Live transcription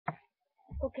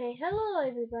Okay, hello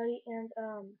everybody, and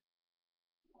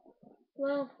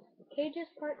well, Cages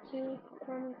Part 2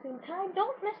 coming soon. Ty,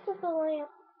 don't mess with the lamp.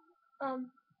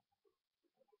 Um,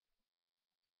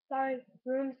 sorry,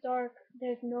 room's dark.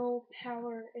 There's no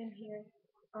power in here.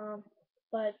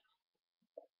 But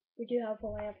we do have the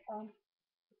lamp.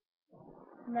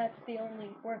 And that's the only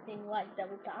working light that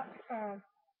we got.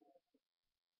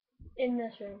 In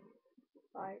this room.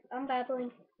 Alright, I'm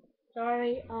babbling.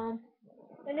 Sorry.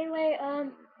 Anyway,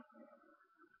 come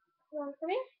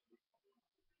here.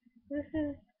 This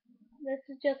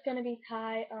is just gonna be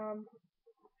Ty.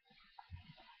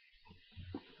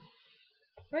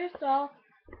 First off,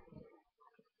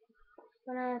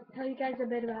 I'm gonna tell you guys a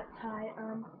bit about Ty.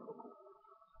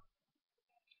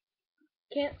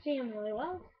 Can't see him really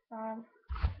well.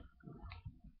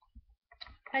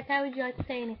 Ty, would you like to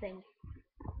say anything?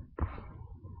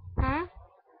 Huh?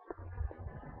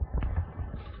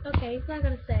 Okay, he's not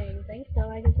gonna say anything, so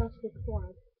I guess I'll skip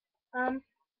forward. Um,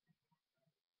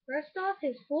 First off,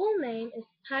 his full name is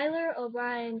Tyler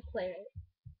O'Brien Clary.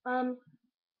 Um,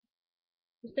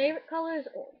 his favorite color is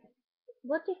orange.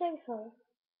 What's your favorite color?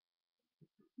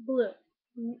 Blue.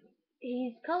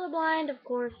 He's colorblind, of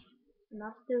course.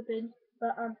 Not stupid,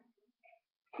 but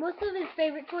most of his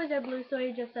favorite toys are blue, so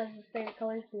he just says his favorite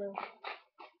color is blue.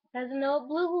 Doesn't know what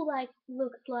blue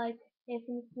looks like. If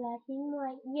it's black and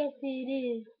white, yes it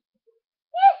is.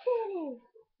 Yes it is.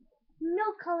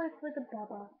 No color for the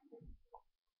bubba.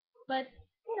 But,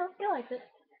 he likes it.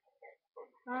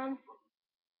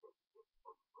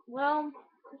 Well,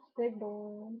 it's big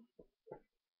boy.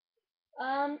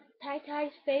 Tai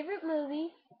Tai's favorite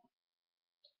movie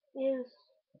is,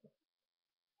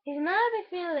 he's not a big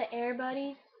fan of the Air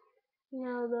Buddies. You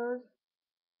know,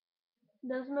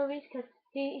 those movies, cause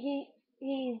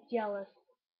he's jealous.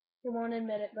 He won't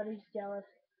admit it, but he's jealous.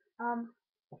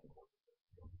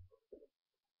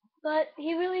 But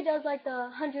he really does like the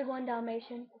 101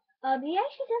 Dalmatian. He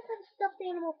actually does have a stuffed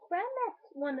animal friend that's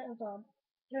one of them.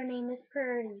 Her name is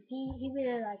Purdy. He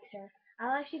really likes her.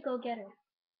 I'll actually go get her.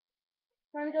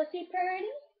 Wanna go see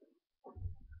Purdy?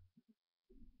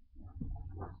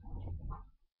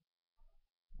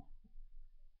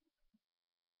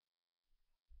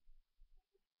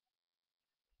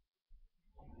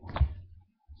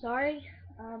 Sorry,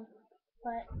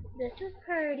 but this is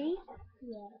Purdy.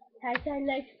 Yeah. Tai Tai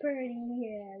likes Purdy,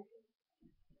 yes.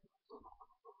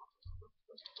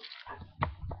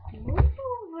 Move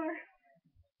over.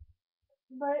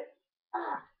 But,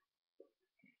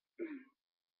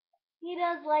 he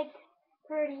does like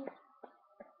Purdy.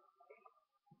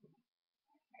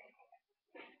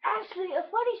 Actually, a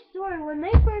funny story, when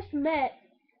they first met,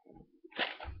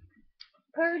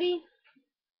 Purdy,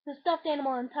 the stuffed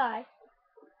animal, and Tai,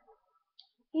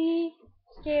 he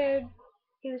scared,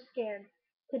 he was scared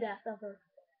to death of her.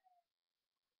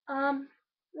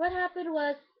 What happened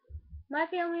was, my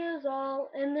family was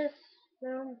all in this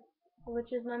room,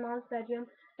 which is my mom's bedroom,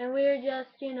 and we were just,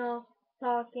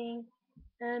 talking,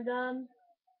 and,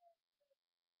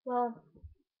 well,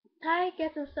 Ty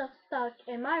gets himself stuck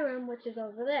in my room, which is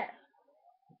over there.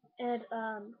 And,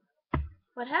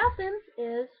 what happens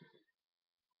is,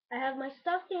 I have my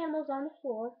stuffed animals on the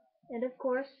floor, and of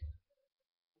course,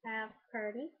 I have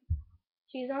Purdy.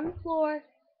 She's on the floor,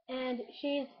 and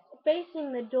she's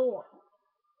facing the door.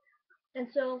 And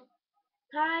so,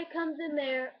 Ty comes in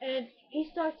there, and he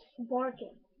starts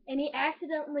barking, and he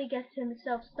accidentally gets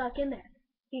himself stuck in there.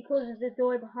 He closes the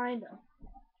door behind him.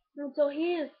 And so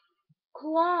he is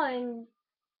clawing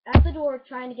at the door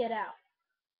trying to get out.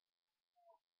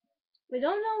 We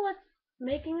don't know what's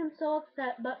making him so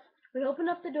upset, but we open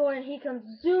up the door and he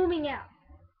comes zooming out.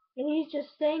 And he's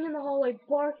just staying in the hallway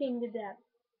barking to death.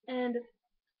 And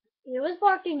he was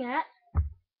barking at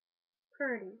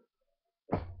Purdy.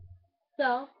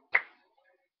 So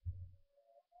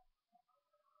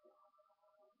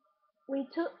we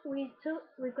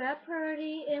grabbed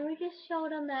Purdy and we just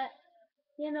showed him that,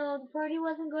 Purdy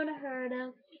wasn't gonna hurt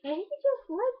him. And he just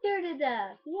licked her to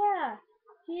death. Yeah.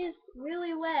 She is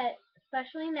really wet,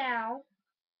 especially now.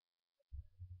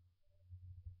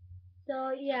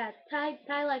 So yeah, Ty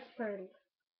likes Purdy.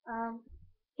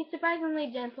 He's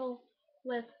surprisingly gentle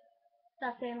with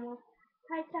stuffed animals.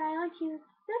 Ty, don't you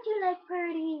like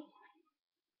Purdy?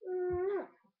 Mm.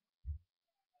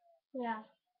 Yeah.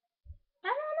 I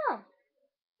don't know.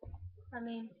 I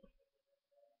mean,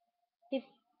 he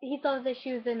he thought that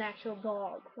she was an actual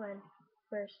dog when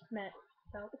first met.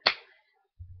 So,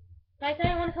 Ty,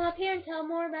 want to come up here and tell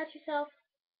more about yourself?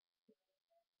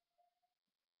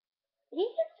 He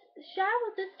gets shy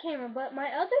with this camera, but my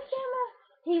other camera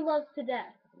he loves to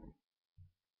death.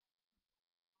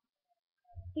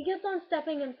 he kept on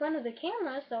stepping in front of the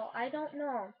camera, so I don't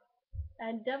know.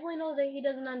 I definitely know that he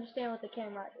doesn't understand what the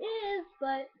camera is,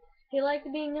 but he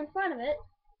liked being in front of it.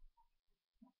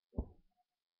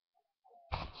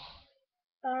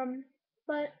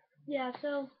 But yeah,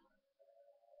 so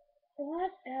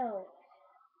what else?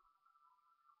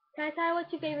 Tai,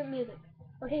 what's your favorite music?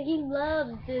 Okay, he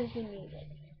loves Disney music.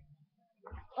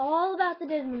 All about the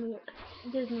Disney movies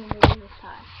this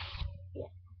time. Yeah,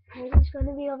 Cody's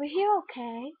gonna be over here,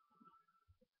 okay?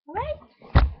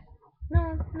 Alright?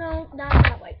 No, no, not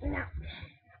that way. No.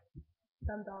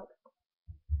 Dumb dog.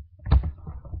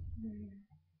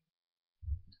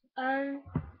 Um,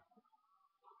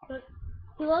 but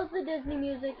he loves the Disney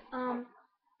music.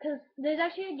 Cause there's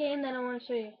actually a game that I want to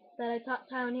show you that I taught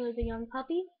Ty when he was a young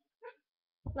puppy.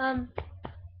 Um,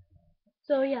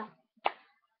 so yeah,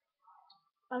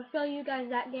 I'll show you guys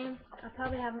that game. I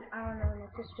probably have, I don't know,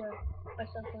 my sister or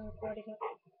something recording it.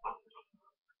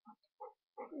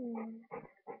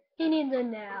 He needs a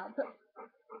nap.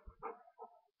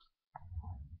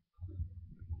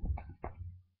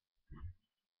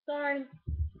 Sorry,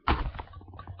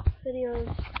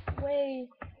 videos way.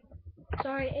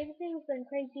 Sorry, everything's been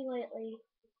crazy lately.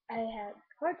 I had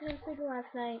a hard time sleeping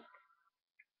last night.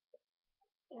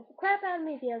 It was the crap out of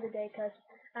me the other day because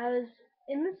I was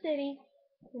in the city.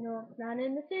 You know, not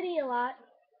in the city a lot.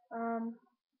 Um,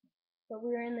 but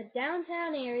we were in the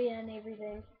downtown area and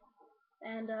everything.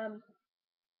 And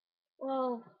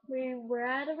well, we were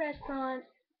at a restaurant,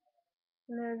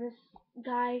 and there was this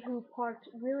guy who parked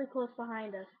really close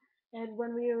behind us. And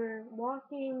when we were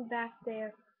walking back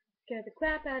there, scared the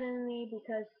crap out of me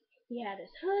because he had his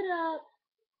hood up.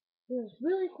 He was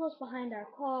really close behind our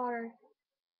car.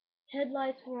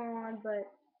 Headlights were on,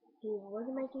 but he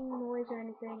wasn't making noise or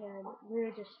anything, and we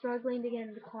were just struggling to get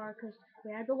in the car because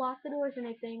we had to lock the doors and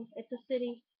everything. It's a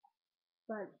city,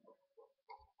 but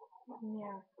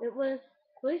yeah, it was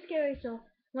really scary. So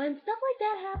when stuff like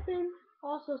that happens,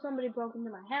 also somebody broke into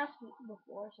my house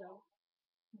before, so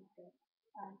okay.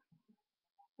 Um,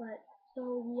 but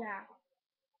so yeah,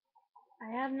 I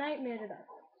have nightmares about it.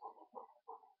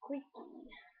 Creaky.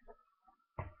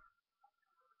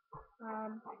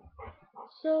 Um,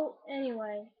 so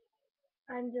anyway,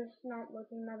 I'm just not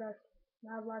looking my best.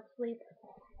 Not a lot of sleep.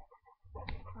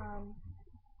 Um,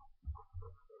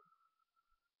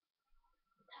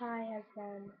 Ty has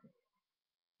been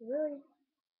really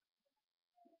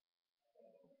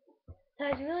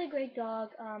Ty's a really great dog.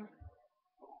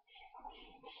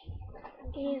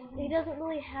 He doesn't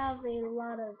really have a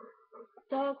lot of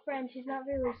dog friends. He's not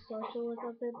really social with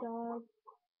other dogs.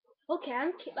 Okay,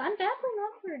 I'm babbling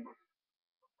on for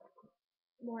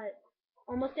what,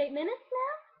 almost 8 minutes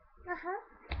now.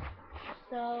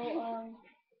 So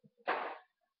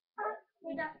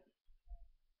you got,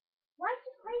 why'd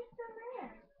you place them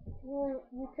there? Well,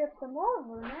 you tipped them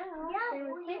over now. Yeah, they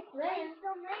were placed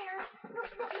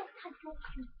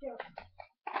there.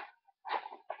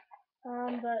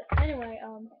 But anyway,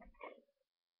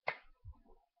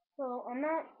 so I'm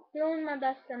not feeling my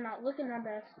best. I'm not looking my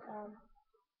best.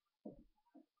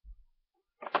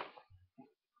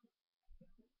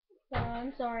 So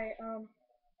I'm sorry.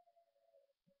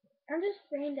 I'm just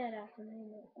brain dead at the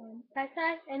moment.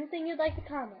 Tai, anything you'd like to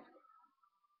comment?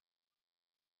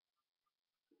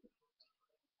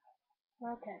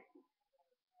 Okay.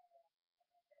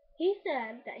 He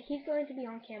said that he's going to be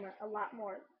on camera a lot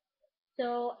more.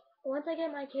 So once I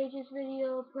get my Cages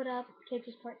video put up,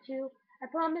 Cages Part 2, I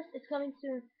promise it's coming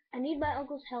soon. I need my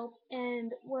uncle's help,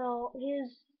 and well,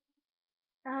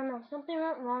 I don't know, something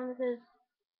went wrong with his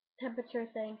temperature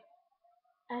thing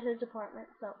at his apartment.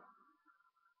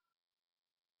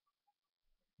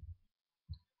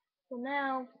 So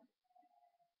now,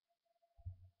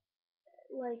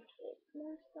 like, it's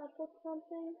messed up with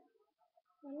something.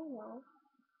 I don't know.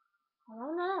 I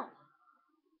don't know.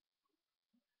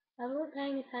 I wasn't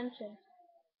paying attention,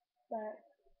 but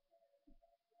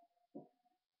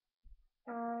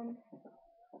um,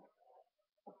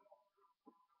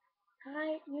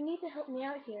 hi, you need to help me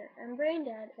out here. I'm brain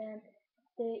dead, and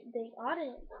the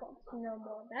audience wants to know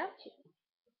more about you.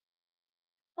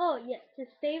 Oh yes, his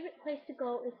favorite place to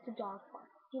go is to dog park.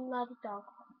 He loves dog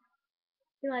park.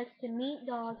 He likes to meet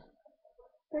dogs.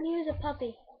 When he was a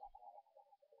puppy,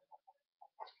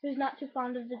 he was not too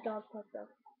fond of the dog park though.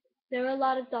 There were a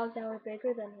lot of dogs that were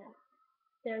bigger than him.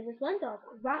 There was this one dog,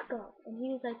 Rocco, and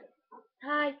he was like,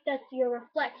 "Hi, that's your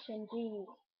reflection, jeez."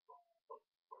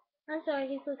 I'm sorry,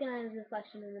 he's looking at his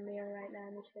reflection in the mirror right now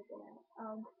and he's freaking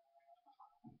out.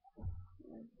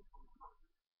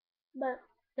 But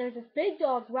there's this big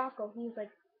dog, Rocco. He's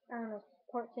like, I don't know,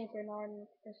 Port St. Bernard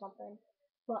or something.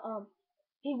 But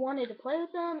he wanted to play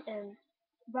with them, and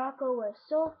Rocco was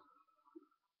so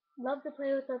loved to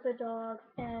play with other dogs,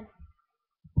 and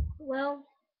well,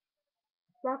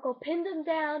 Rocco pinned him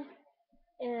down,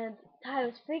 and Ty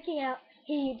was freaking out.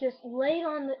 He just laid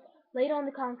on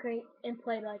the concrete and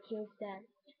played like he was dead.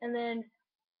 And then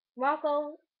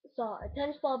Rocco saw a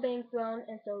tennis ball being thrown,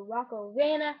 and so Rocco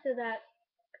ran after that.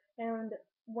 And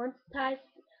once Ty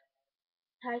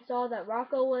saw that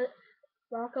Rocco was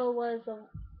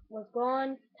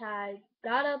gone, Ty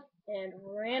got up and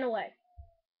ran away.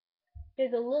 He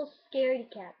was a little scaredy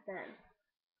cat then.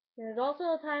 There was also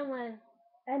a time when,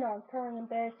 I know I'm telling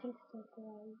embarrassing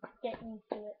stories, get used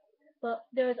to it. But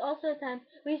there was also a time,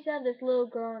 we used to have this little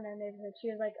girl in our neighborhood. She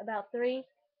was like about 3,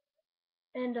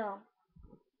 and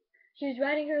she was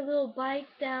riding her little bike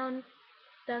down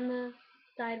the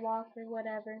sidewalk or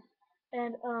whatever.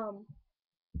 And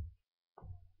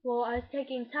well, I was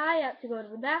taking Ty out to go to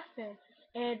the bathroom,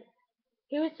 and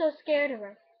he was so scared of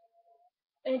her.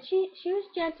 And she was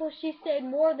gentle. She stayed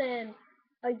more than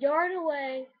a yard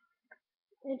away,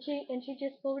 and she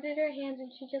just folded her hands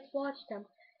and she just watched him.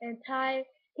 And Ty,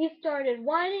 he started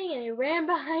whining and he ran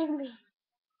behind me.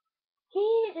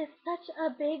 He is such a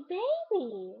big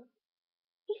baby.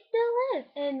 He still is,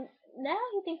 and now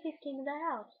he thinks he's king of the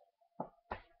house.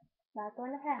 Not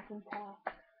going to happen,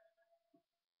 Ty.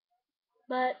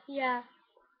 But yeah,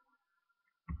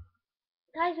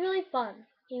 Ty's really fun.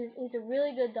 He's a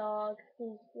really good dog.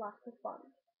 He's lots of fun.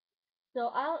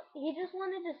 So he just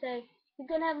wanted to say he's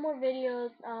gonna have more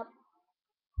videos up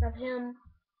of him,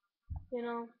 you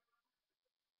know.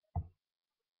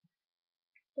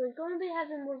 So he's going to be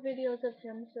having more videos of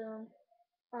him soon.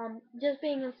 Just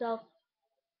being himself.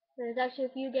 There's actually a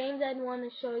few games I'd want to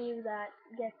show you that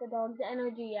get the dog's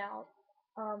energy out.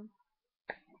 And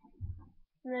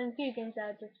then a few games that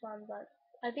are just fun, but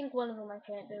I think one of them I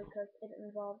can't do because it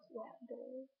involves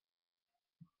doing.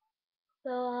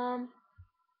 So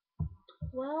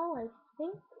well, I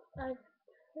think I've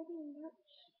pretty much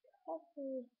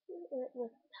covered it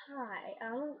with Ty. I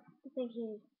don't think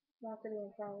he wants to be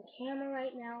in front of the camera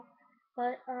right now,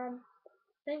 but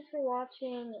thanks for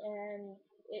watching, and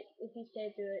if you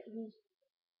stay through it, he's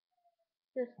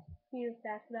just few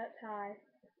facts about Ty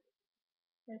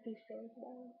and a few stories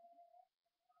about him.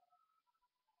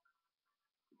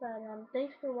 But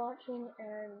thanks for watching,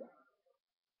 and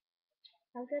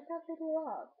I'll get that video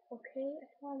up, okay? I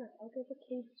promise. I'll get the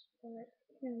case for it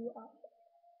to up.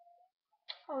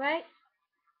 Alright?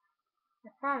 I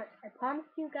promise. I promised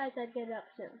you guys I'd get it up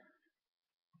soon.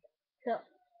 So,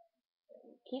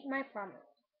 keep my promise.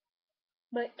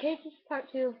 But Cases Part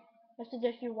 2, I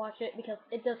suggest you watch it because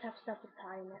it does have stuff with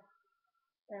Ty in it.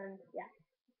 And yeah.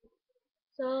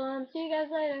 So, see you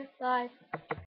guys later. Bye.